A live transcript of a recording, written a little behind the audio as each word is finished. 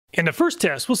In the first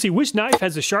test, we'll see which knife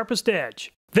has the sharpest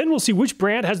edge. Then we'll see which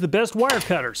brand has the best wire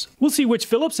cutters. We'll see which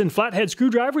Phillips and flathead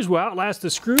screwdrivers will outlast the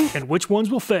screw and which ones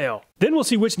will fail. Then we'll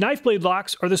see which knife blade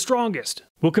locks are the strongest.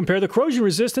 We'll compare the corrosion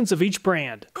resistance of each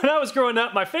brand. When I was growing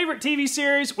up, my favorite TV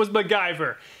series was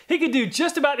MacGyver. He could do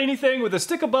just about anything with a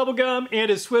stick of bubble gum and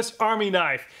his Swiss Army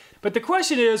knife. But the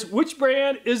question is, which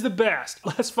brand is the best?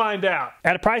 Let's find out.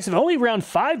 At a price of only around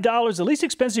 $5, the least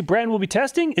expensive brand we'll be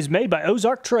testing is made by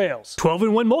Ozark Trails.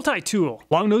 12-in-1 multi-tool.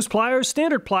 Long nose pliers,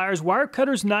 standard pliers, wire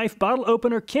cutters, knife, bottle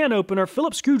opener, can opener,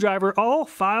 Phillips screwdriver, awl,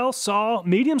 file, saw,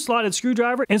 medium slotted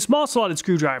screwdriver, and small slotted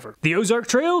screwdriver. The Ozark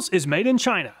Trails is made in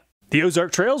China. The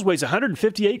Ozark Trails weighs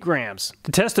 158 grams.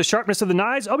 To test the sharpness of the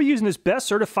knives, I'll be using this best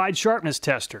certified sharpness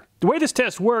tester. The way this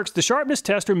test works, the sharpness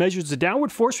tester measures the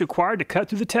downward force required to cut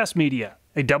through the test media.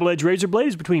 A double-edged razor blade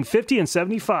is between 50 and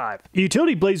 75. A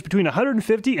utility blade is between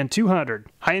 150 and 200.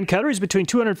 High-end cutter is between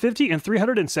 250 and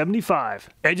 375.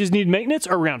 Edges need maintenance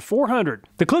are around 400.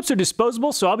 The clips are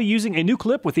disposable, so I'll be using a new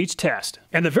clip with each test.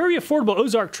 And the very affordable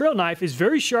Ozark Trail knife is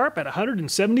very sharp at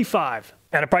 175.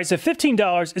 At a price of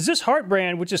 $15 is this Hart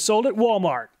brand, which is sold at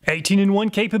Walmart.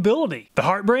 18-in-1 capability. The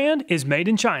Hart brand is made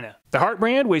in China. The Hart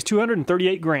brand weighs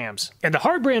 238 grams. And the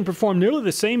Hart brand performed nearly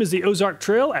the same as the Ozark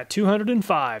Trail at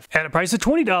 205. At a price of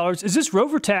 $20 is this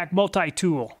RoverTac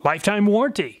multi-tool. Lifetime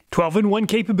warranty. 12-in-1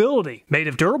 capability. Made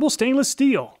of durable stainless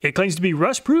steel. It claims to be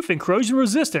rust-proof and corrosion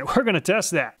resistant. We're going to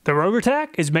test that. The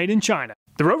RoverTac is made in China.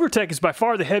 The RoverTac is by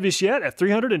far the heaviest yet at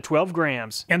 312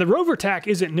 grams. And the RoverTac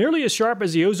isn't nearly as sharp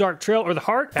as the Ozark Trail or the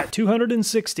Hart at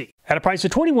 260. At a price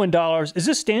of $21 is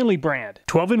this Stanley brand.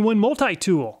 12-in-1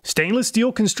 multi-tool. Stainless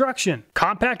steel construction.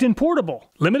 Compact and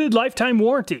portable. Limited lifetime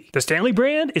warranty. The Stanley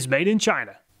brand is made in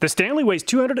China. The Stanley weighs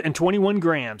 221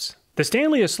 grams. The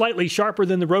Stanley is slightly sharper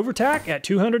than the RoverTac at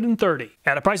 230.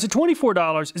 At a price of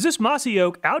 $24 is this Mossy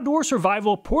Oak Outdoor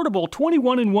Survival Portable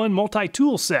 21-in-1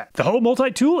 multi-tool set. The whole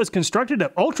multi-tool is constructed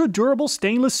of ultra-durable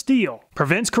stainless steel.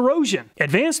 Prevents corrosion.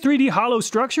 Advanced 3D hollow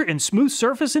structure and smooth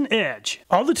surface and edge.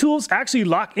 All the tools actually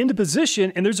lock into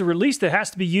position, and there's a release that has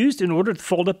to be used in order to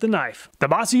fold up the knife. The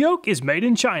Mossy Oak is made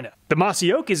in China. The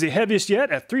Mossy Oak is the heaviest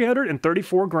yet at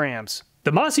 334 grams.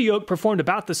 The Mossy Oak performed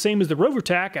about the same as the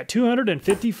RoverTac at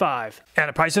 255. At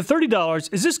a price of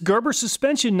 $30 is this Gerber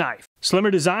Suspension knife.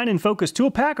 Slimmer design and focused tool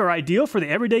pack are ideal for the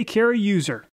everyday carry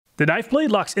user. The knife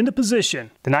blade locks into position.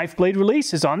 The knife blade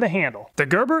release is on the handle. The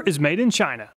Gerber is made in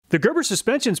China. The Gerber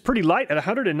Suspension is pretty light at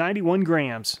 191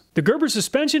 grams. The Gerber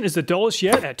Suspension is the dullest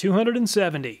yet at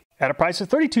 270. At a price of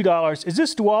 $32 is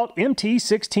this DeWalt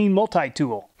MT16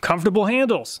 multi-tool. Comfortable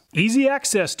handles. Easy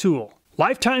access tool.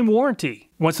 Lifetime warranty.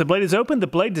 Once the blade is open, the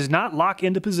blade does not lock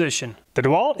into position. The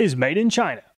DeWalt is made in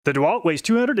China. The DeWalt weighs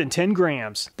 210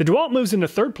 grams. The DeWalt moves into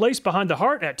third place behind the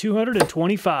Hart at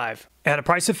 225. At a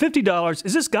price of $50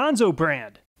 is this Ganzo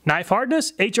brand. Knife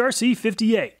hardness HRC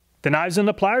 58. The knives and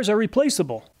the pliers are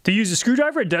replaceable. To use a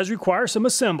screwdriver, it does require some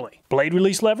assembly. Blade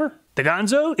release lever. The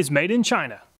Ganzo is made in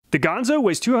China. The Ganzo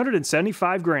weighs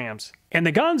 275 grams. And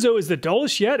the Ganzo is the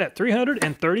dullest yet at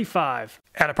 335.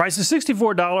 At a price of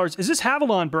 $64 is this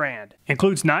Havalon brand.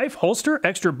 Includes knife, holster,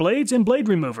 extra blades, and blade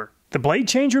remover. The blade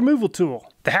change removal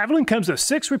tool. The Havalon comes with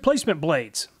 6 replacement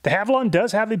blades. The Havalon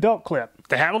does have a belt clip.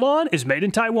 The Havalon is made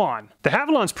in Taiwan. The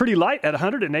Havalon's pretty light at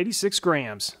 186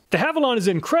 grams. The Havalon is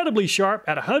incredibly sharp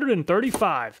at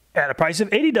 135. At a price of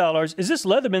 $80 is this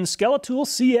Leatherman Skeletool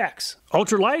CX.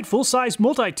 Ultralight full-size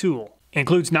multi-tool.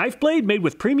 Includes knife blade made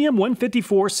with premium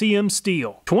 154 cm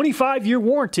steel. 25-year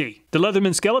warranty. The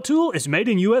Leatherman Skeletool is made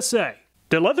in USA.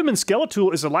 The Leatherman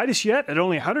Skeletool is the lightest yet at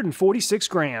only 146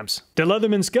 grams. The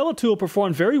Leatherman Skeletool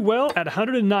performed very well at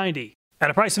 190. At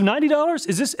a price of $90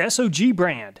 is this SOG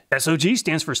brand. SOG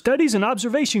stands for Studies and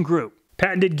Observation Group.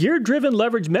 Patented gear-driven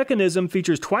leverage mechanism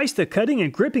features twice the cutting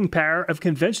and gripping power of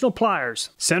conventional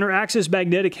pliers. Center axis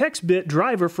magnetic hex bit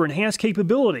driver for enhanced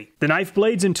capability. The knife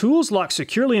blades and tools lock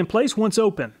securely in place once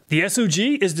open. The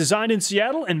SOG is designed in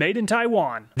Seattle and made in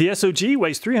Taiwan. The SOG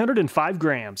weighs 305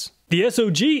 grams. The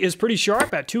SOG is pretty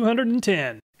sharp at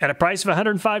 210. At a price of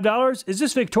 $105 is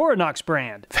this Victorinox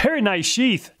brand. Very nice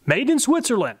sheath. Made in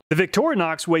Switzerland. The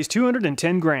Victorinox weighs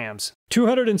 210 grams.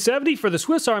 270 for the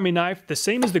Swiss Army knife, the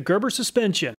same as the Gerber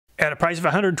Suspension. At a price of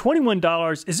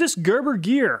 $121 is this Gerber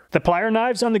Gear. The plier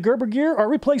knives on the Gerber Gear are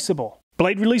replaceable.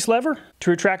 Blade release lever. To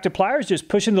retract the pliers, just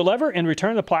push in the lever and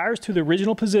return the pliers to the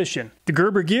original position. The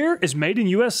Gerber Gear is made in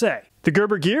USA. The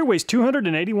Gerber Gear weighs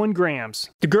 281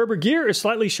 grams. The Gerber Gear is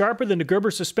slightly sharper than the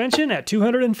Gerber Suspension at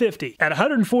 250. At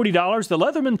 $140, the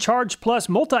Leatherman Charge Plus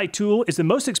multi-tool is the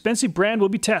most expensive brand we'll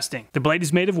be testing. The blade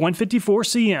is made of 154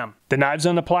 cm. The knives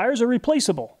on the pliers are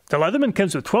replaceable. The Leatherman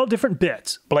comes with 12 different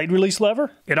bits. Blade release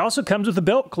lever. It also comes with a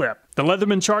belt clip. The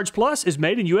Leatherman Charge Plus is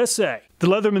made in USA. The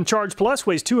Leatherman Charge Plus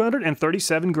weighs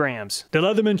 237 grams. The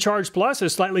Leatherman Charge Plus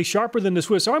is slightly sharper than the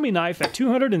Swiss Army Knife at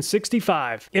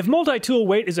 265. If multi-tool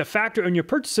weight is a factor in your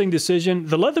purchasing decision,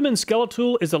 the Leatherman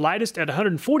Skeletool is the lightest at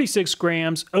 146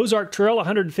 grams, Ozark Trail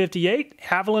 158,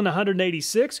 Havalon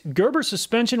 186, Gerber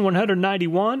Suspension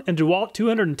 191, and DeWalt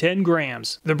 210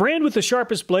 grams. The brand with the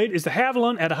sharpest blade is the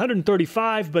Havalon at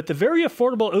 135, but the very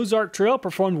affordable Ozark Trail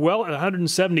performed well at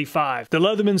 175. The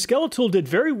Leatherman Skeletool did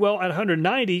very well at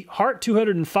 190, Hart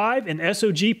 205, and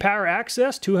SOG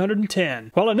PowerAccess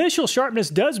 210. While initial sharpness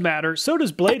does matter, so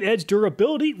does blade edge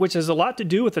durability, which has a lot to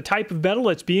do with the type of metal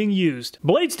that's being used.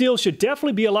 Blade steel should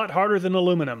definitely be a lot harder than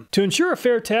aluminum. To ensure a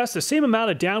fair test, the same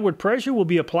amount of downward pressure will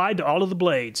be applied to all of the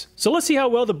blades. So let's see how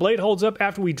well the blade holds up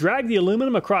after we drag the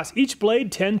aluminum across each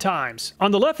blade 10 times.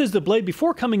 On the left is the blade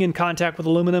before coming in contact with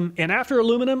aluminum, and after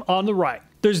aluminum on the right.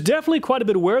 There's definitely quite a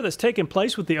bit of wear that's taken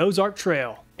place with the Ozark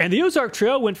Trail. And the Ozark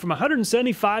Trail went from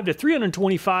 175 to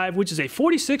 325, which is a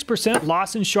 46%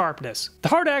 loss in sharpness. The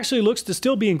Hart actually looks to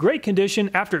still be in great condition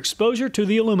after exposure to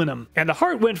the aluminum. And the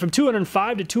Hart went from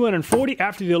 205 to 240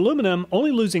 after the aluminum,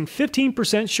 only losing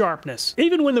 15% sharpness.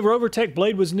 Even when the RoverTac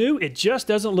blade was new, it just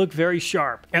doesn't look very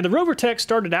sharp. And the RoverTac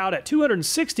started out at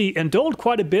 260 and dulled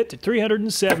quite a bit to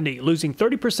 370, losing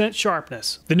 30%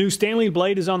 sharpness. The new Stanley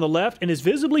blade is on the left and is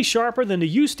visibly sharper than the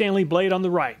used Stanley blade on the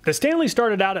right. The Stanley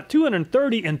started out at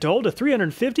 230 and dulled to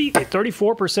 350, a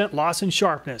 34% loss in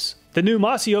sharpness. The new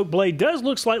Mossy Oak blade does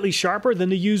look slightly sharper than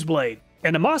the used blade.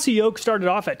 And the Mossy Oak started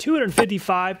off at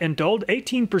 255 and dulled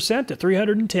 18% to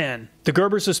 310. The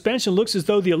Gerber Suspension looks as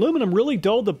though the aluminum really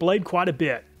dulled the blade quite a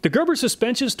bit. The Gerber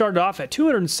Suspension started off at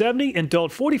 270 and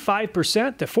dulled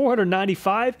 45% to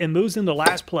 495 and moves into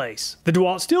last place. The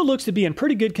DeWalt still looks to be in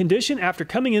pretty good condition after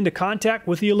coming into contact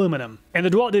with the aluminum. And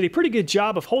the DeWalt did a pretty good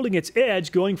job of holding its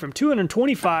edge, going from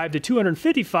 225 to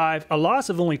 255, a loss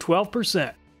of only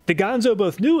 12%. The Ganzo,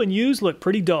 both new and used, look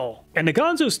pretty dull. And the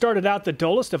Ganzo started out the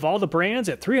dullest of all the brands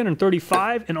at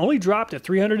 335 and only dropped to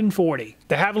 340.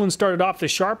 The Havalon started off the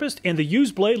sharpest, and the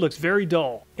used blade looks very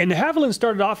dull. And the Havalon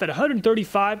started off at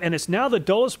 135 and it's now the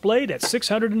dullest blade at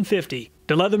 650.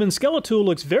 The Leatherman Skeletool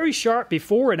looks very sharp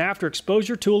before and after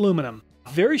exposure to aluminum.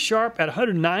 Very sharp at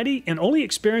 190 and only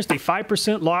experienced a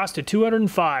 5% loss to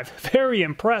 205. Very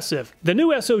impressive. The new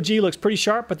SOG looks pretty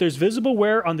sharp, but there's visible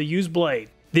wear on the used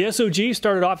blade. The SOG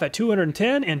started off at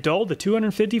 210 and dulled to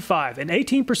 255, an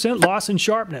 18% loss in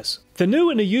sharpness. The new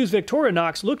and the used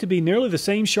Victorinox look to be nearly the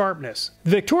same sharpness.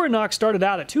 The Victorinox started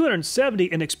out at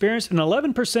 270 and experienced an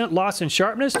 11% loss in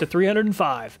sharpness to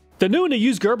 305. The new and the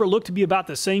used Gerber look to be about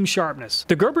the same sharpness.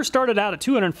 The Gerber started out at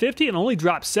 250 and only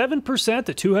dropped 7%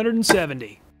 to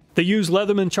 270. The used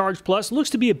Leatherman Charge Plus looks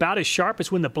to be about as sharp as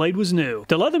when the blade was new.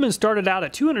 The Leatherman started out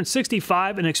at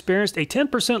 265 and experienced a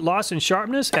 10% loss in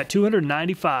sharpness at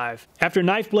 295. After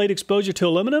knife blade exposure to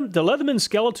aluminum, the Leatherman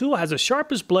Skeletool has the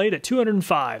sharpest blade at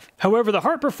 205. However, the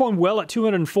Hart performed well at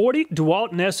 240,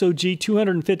 DeWalt and SOG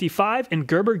 255, and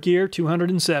Gerber Gear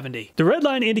 270. The red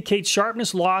line indicates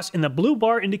sharpness loss and the blue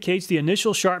bar indicates the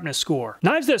initial sharpness score.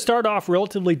 Knives that start off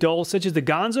relatively dull, such as the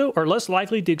Ganzo, are less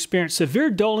likely to experience severe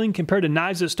dulling compared to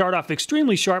knives that start off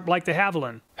extremely sharp like the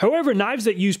Havalon. However, knives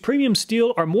that use premium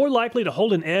steel are more likely to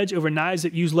hold an edge over knives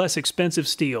that use less expensive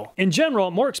steel. In general,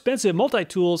 more expensive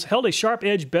multi-tools held a sharp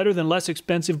edge better than less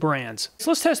expensive brands. So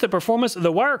let's test the performance of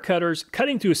the wire cutters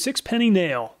cutting through a 6-penny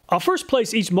nail. I'll first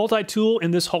place each multi-tool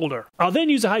in this holder. I'll then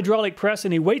use a hydraulic press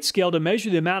and a weight scale to measure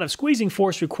the amount of squeezing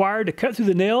force required to cut through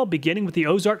the nail, beginning with the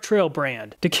Ozark Trail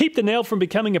brand. To keep the nail from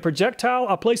becoming a projectile,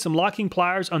 I'll place some locking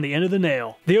pliers on the end of the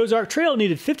nail. The Ozark Trail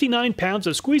needed 59 pounds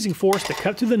of squeezing force to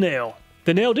cut through the nail.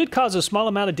 The nail did cause a small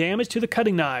amount of damage to the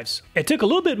cutting knives. It took a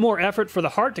little bit more effort for the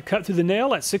Hart to cut through the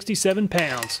nail at 67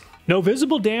 pounds. No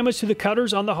visible damage to the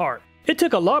cutters on the Hart. It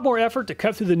took a lot more effort to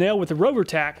cut through the nail with the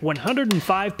RoverTac,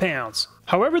 105 pounds.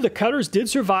 However, the cutters did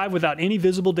survive without any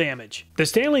visible damage. The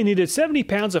Stanley needed 70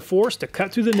 pounds of force to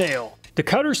cut through the nail. The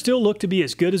cutters still look to be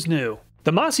as good as new.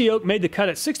 The Mossy Oak made the cut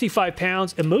at 65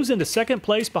 pounds and moves into second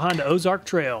place behind the Ozark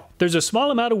Trail. There's a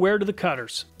small amount of wear to the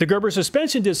cutters. The Gerber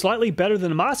Suspension did slightly better than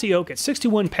the Mossy Oak at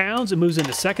 61 pounds and moves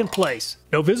into second place.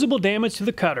 No visible damage to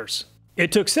the cutters.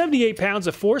 It took 78 pounds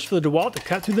of force for the DeWalt to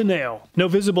cut through the nail. No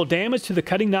visible damage to the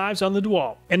cutting knives on the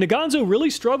DeWalt. And the Ganzo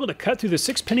really struggled to cut through the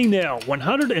 6-penny nail,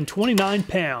 129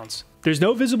 pounds. There's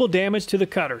no visible damage to the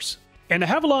cutters. And the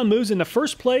Havalon moves into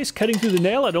first place, cutting through the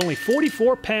nail at only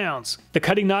 44 pounds. The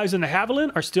cutting knives in the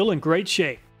Havalon are still in great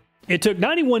shape. It took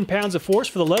 91 pounds of force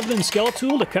for the Leatherman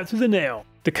Skeletool to cut through the nail.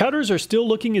 The cutters are still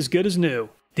looking as good as new.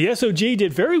 The SOG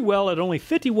did very well at only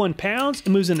 51 pounds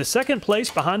and moves into second place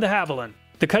behind the Havalon.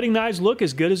 The cutting knives look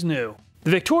as good as new.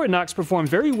 The Victorinox performed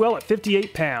very well at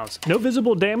 58 pounds, no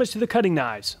visible damage to the cutting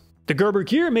knives. The Gerber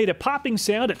Gear made a popping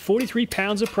sound at 43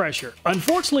 pounds of pressure.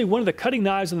 Unfortunately, one of the cutting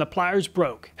knives and the pliers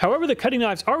broke. However, the cutting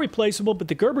knives are replaceable, but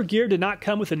the Gerber Gear did not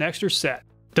come with an extra set.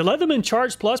 The Leatherman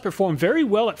Charge Plus performed very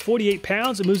well at 48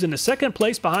 pounds and moves into second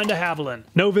place behind the Havalon.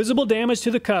 No visible damage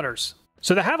to the cutters.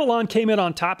 So the Havalon came in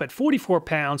on top at 44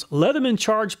 pounds, Leatherman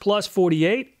Charge Plus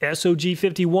 48, SOG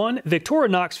 51,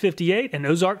 Victorinox 58, and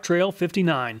Ozark Trail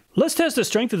 59. Let's test the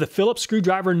strength of the Phillips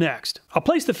screwdriver next. I'll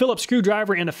place the Phillips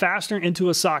screwdriver and a fastener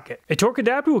into a socket. A torque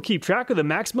adapter will keep track of the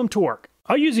maximum torque.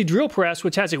 I'll use a drill press,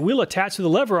 which has a wheel attached to the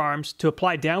lever arms, to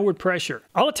apply downward pressure.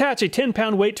 I'll attach a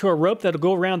 10-pound weight to a rope that'll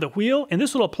go around the wheel, and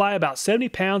this will apply about 70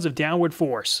 pounds of downward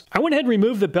force. I went ahead and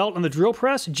removed the belt on the drill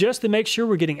press just to make sure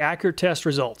we're getting accurate test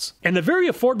results. And the very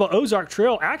affordable Ozark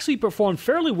Trail actually performed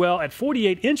fairly well at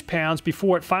 48 inch-pounds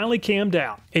before it finally cammed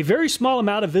out. A very small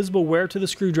amount of visible wear to the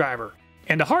screwdriver.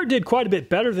 And the Hart did quite a bit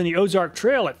better than the Ozark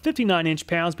Trail at 59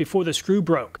 inch-pounds before the screw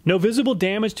broke. No visible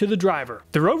damage to the driver.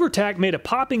 The RoverTac made a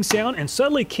popping sound and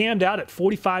suddenly cammed out at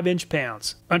 45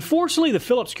 inch-pounds. Unfortunately, the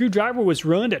Phillips screwdriver was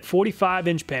ruined at 45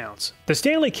 inch-pounds. The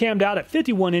Stanley cammed out at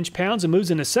 51 inch-pounds and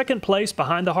moves into second place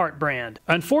behind the Hart brand.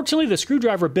 Unfortunately, the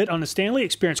screwdriver bit on the Stanley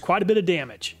experienced quite a bit of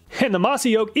damage. And the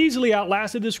Mossy Oak easily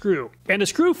outlasted the screw. And the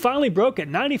screw finally broke at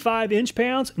 95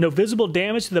 inch-pounds, no visible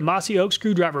damage to the Mossy Oak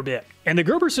screwdriver bit. And the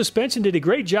Gerber Suspension did a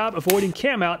great job avoiding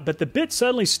cam out, but the bit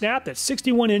suddenly snapped at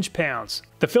 61 inch-pounds.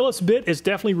 The Phillips bit is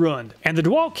definitely ruined. And the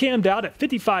DeWalt cammed out at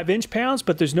 55 inch-pounds,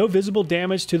 but there's no visible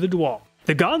damage to the DeWalt.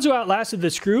 The Ganzo outlasted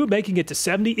the screw, making it to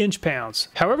 70 inch-pounds.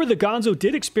 However, the Ganzo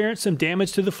did experience some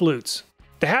damage to the flutes.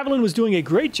 The Havalon was doing a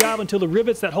great job until the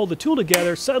rivets that hold the tool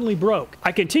together suddenly broke.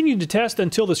 I continued to test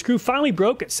until the screw finally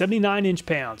broke at 79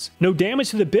 inch-pounds. No damage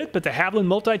to the bit, but the Havalon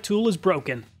multi-tool is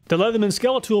broken. The Leatherman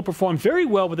Skeletool performed very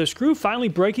well with the screw finally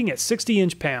breaking at 60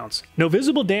 inch-pounds. No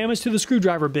visible damage to the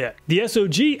screwdriver bit. The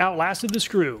SOG outlasted the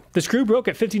screw. The screw broke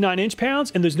at 59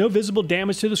 inch-pounds and there's no visible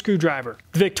damage to the screwdriver.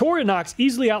 The Victorinox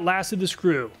easily outlasted the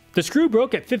screw. The screw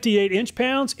broke at 58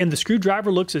 inch-pounds and the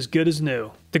screwdriver looks as good as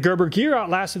new. The Gerber Gear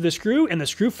outlasted the screw and the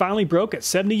screw finally broke at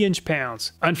 70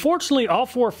 inch-pounds. Unfortunately, all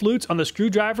four flutes on the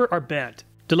screwdriver are bent.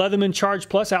 The Leatherman Charge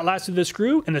Plus outlasted the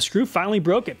screw and the screw finally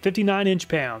broke at 59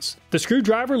 inch-pounds. The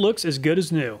screwdriver looks as good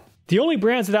as new. The only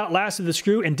brands that outlasted the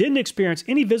screw and didn't experience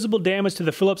any visible damage to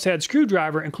the Phillips head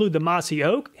screwdriver include the Mossy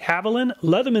Oak, Havalon,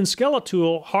 Leatherman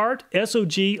Skeletool, Hart,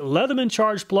 SOG, Leatherman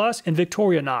Charge Plus, and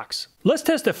Victorinox. Let's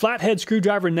test the flathead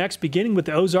screwdriver next, beginning with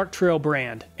the Ozark Trail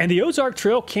brand. And the Ozark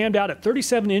Trail cammed out at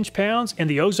 37 inch-pounds, and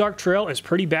the Ozark Trail is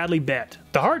pretty badly bent.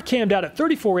 The Hart cammed out at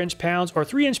 34 inch-pounds, or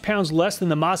 3 inch-pounds less than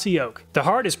the Mossy Oak. The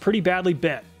Hart is pretty badly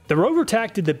bent. The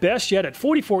RoverTac did the best yet at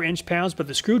 44 inch-pounds, but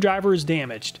the screwdriver is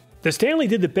damaged. The Stanley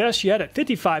did the best yet at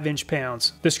 55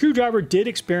 inch-pounds. The screwdriver did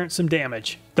experience some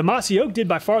damage. The Mossy Oak did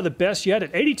by far the best yet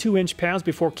at 82 inch-pounds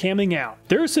before camming out.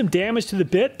 There is some damage to the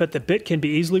bit, but the bit can be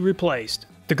easily replaced.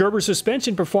 The Gerber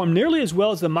Suspension performed nearly as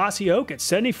well as the Mossy Oak at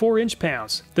 74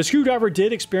 inch-pounds. The screwdriver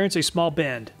did experience a small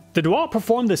bend. The DeWalt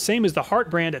performed the same as the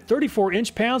Hart brand at 34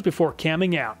 inch-pounds before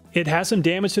camming out. It has some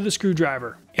damage to the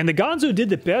screwdriver. And the Ganzo did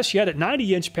the best yet at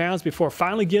 90 inch-pounds before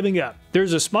finally giving up. There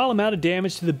is a small amount of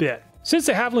damage to the bit. Since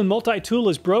the Havalon multi-tool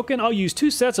is broken, I'll use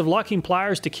 2 sets of locking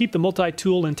pliers to keep the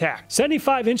multi-tool intact.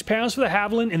 75 inch-pounds for the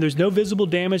Havalon, and there's no visible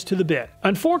damage to the bit.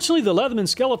 Unfortunately, the Leatherman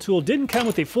Skeletool didn't come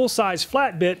with a full-size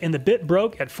flat bit, and the bit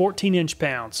broke at 14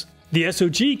 inch-pounds. The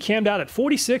SOG cammed out at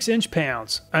 46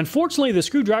 inch-pounds. Unfortunately, the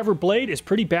screwdriver blade is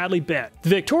pretty badly bent. The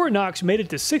Victorinox made it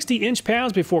to 60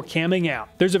 inch-pounds before camming out.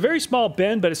 There's a very small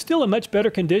bend, but it's still in much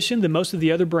better condition than most of the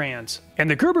other brands. And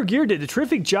the Gerber Gear did a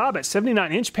terrific job at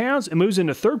 79 inch-pounds and moves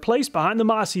into 3rd place behind the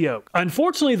Mossy Oak.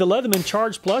 Unfortunately, the Leatherman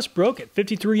Charge Plus broke at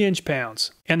 53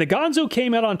 inch-pounds. And the Ganzo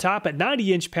came out on top at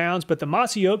 90 inch-pounds, but the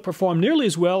Mossy Oak performed nearly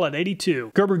as well at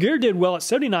 82. Gerber Gear did well at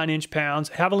 79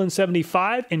 inch-pounds, Havalon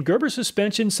 75, and Gerber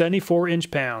Suspension 74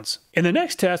 inch-pounds. In the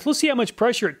next test, let's see how much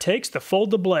pressure it takes to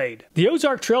fold the blade. The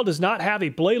Ozark Trail does not have a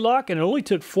blade lock, and it only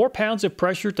took 4 pounds of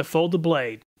pressure to fold the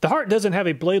blade. The Hart doesn't have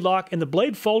a blade lock, and the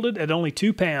blade folded at only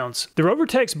 2 pounds. The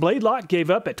RoverTac's blade lock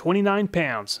gave up at 29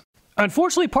 pounds.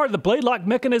 Unfortunately, part of the blade lock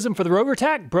mechanism for the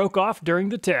RoverTac broke off during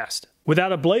the test.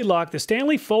 Without a blade lock, the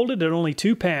Stanley folded at only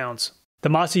 2 pounds. The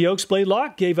Mossy Oak's blade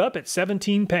lock gave up at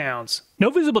 17 pounds.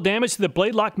 No visible damage to the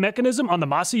blade lock mechanism on the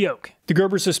Mossy Oak. The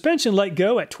Gerber Suspension let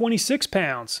go at 26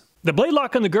 pounds. The blade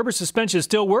lock on the Gerber Suspension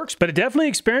still works, but it definitely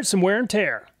experienced some wear and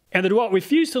tear. and the DeWalt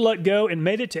refused to let go and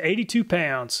made it to 82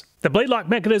 pounds. The blade lock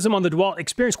mechanism on the DeWalt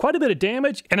experienced quite a bit of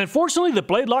damage, and unfortunately the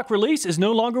blade lock release is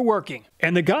no longer working.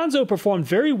 And the Ganzo performed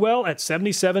very well at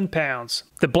 77 pounds.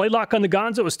 The blade lock on the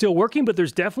Ganzo is still working, but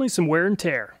there's definitely some wear and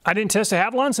tear. I didn't test the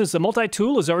Havalon since the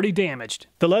multi-tool is already damaged.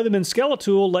 The Leatherman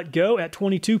Skeletool let go at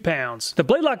 22 pounds. The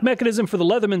blade lock mechanism for the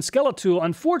Leatherman Skeletool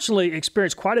unfortunately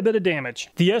experienced quite a bit of damage.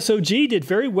 The SOG did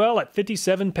very well at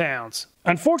 57 pounds.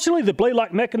 Unfortunately, the blade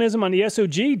lock mechanism on the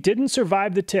SOG didn't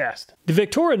survive the test. The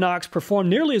Victorinox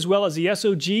performed nearly as well as the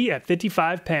SOG at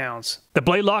 55 pounds. The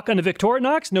blade lock on the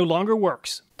Victorinox no longer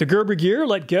works. The Gerber Gear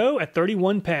let go at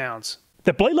 31 pounds.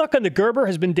 The blade lock on the Gerber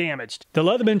has been damaged. The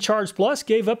Leatherman Charge Plus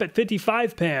gave up at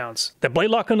 55 pounds. The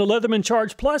blade lock on the Leatherman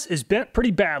Charge Plus is bent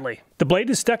pretty badly. The blade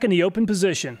is stuck in the open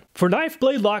position. For knife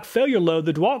blade lock failure load,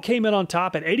 the DeWalt came in on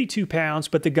top at 82 pounds,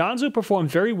 but the Ganzo performed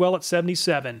very well at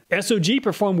 77. SOG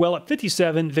performed well at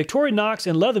 57, Victorinox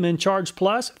and Leatherman Charge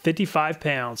Plus 55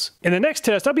 pounds. In the next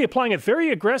test, I'll be applying a very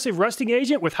aggressive rusting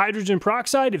agent with hydrogen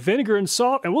peroxide, vinegar, and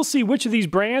salt, and we'll see which of these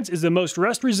brands is the most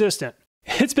rust resistant.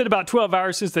 It's been about 12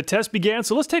 hours since the test began,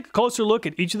 so let's take a closer look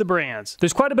at each of the brands.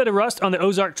 There's quite a bit of rust on the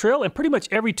Ozark Trail, and pretty much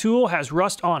every tool has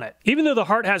rust on it. Even though the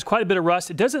Hart has quite a bit of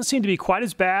rust, it doesn't seem to be quite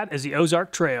as bad as the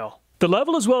Ozark Trail. The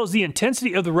level as well as the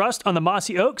intensity of the rust on the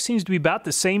Mossy Oak seems to be about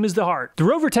the same as the Hart. The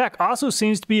RoverTac also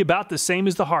seems to be about the same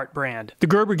as the Hart brand. The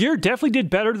Gerber Gear definitely did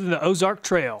better than the Ozark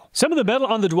Trail. Some of the metal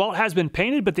on the DeWalt has been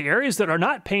painted, but the areas that are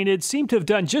not painted seem to have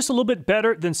done just a little bit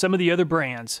better than some of the other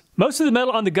brands. Most of the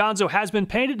metal on the Ganzo has been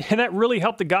painted, and that really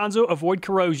helped the Ganzo avoid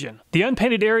corrosion. The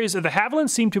unpainted areas of the Havalon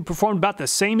seem to perform about the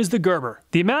same as the Gerber.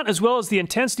 The amount as well as the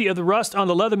intensity of the rust on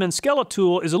the Leatherman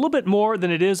Skeletool is a little bit more than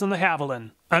it is on the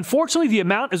Havalon. Unfortunately, the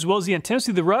amount as well as the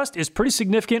intensity of the rust is pretty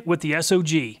significant with the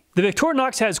SOG. The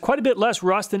Victorinox has quite a bit less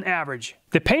rust than average.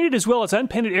 The painted as well as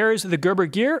unpainted areas of the Gerber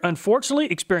Gear unfortunately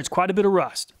experienced quite a bit of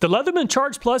rust. The Leatherman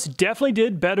Charge Plus definitely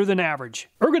did better than average.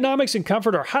 Ergonomics and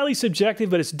comfort are highly subjective,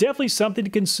 but it's definitely something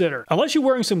to consider. Unless you're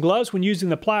wearing some gloves when using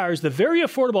the pliers, the very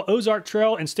affordable Ozark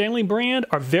Trail and Stanley brand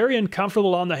are very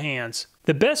uncomfortable on the hands.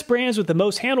 The best brands with the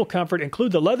most handle comfort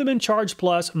include the Leatherman Charge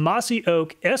Plus, Mossy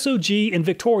Oak, SOG, and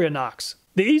Victorinox.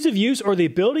 The ease of use or the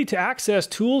ability to access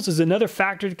tools is another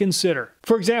factor to consider.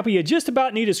 For example, you just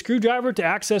about need a screwdriver to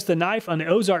access the knife on the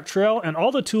Ozark Trail, and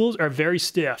all the tools are very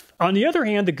stiff. On the other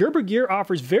hand, the Gerber Gear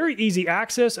offers very easy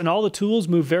access and all the tools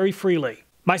move very freely.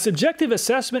 My subjective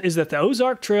assessment is that the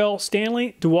Ozark Trail,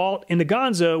 Stanley, DeWalt, and the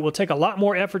Ganzo will take a lot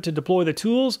more effort to deploy the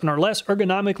tools and are less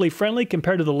ergonomically friendly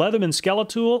compared to the Leatherman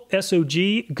Skeletool,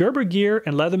 SOG, Gerber Gear,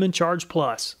 and Leatherman Charge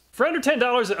Plus. For under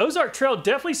 $10, the Ozark Trail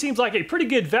definitely seems like a pretty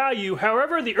good value.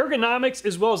 However, the ergonomics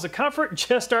as well as the comfort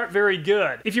just aren't very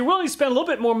good. If you're willing to spend a little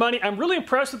bit more money, I'm really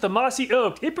impressed with the Mossy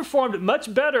Oak. It performed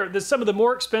much better than some of the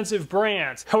more expensive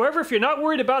brands. However, if you're not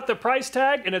worried about the price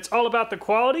tag and it's all about the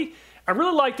quality, I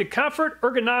really like the comfort,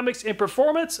 ergonomics, and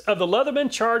performance of the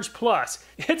Leatherman Charge Plus.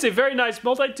 It's a very nice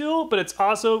multi-tool, but it's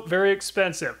also very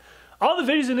expensive. All the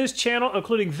videos in this channel,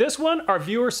 including this one, are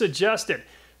viewer suggested.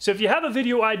 So if you have a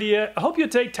video idea, I hope you'll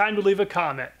take time to leave a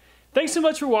comment. Thanks so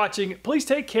much for watching. Please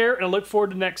take care, and I look forward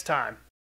to next time.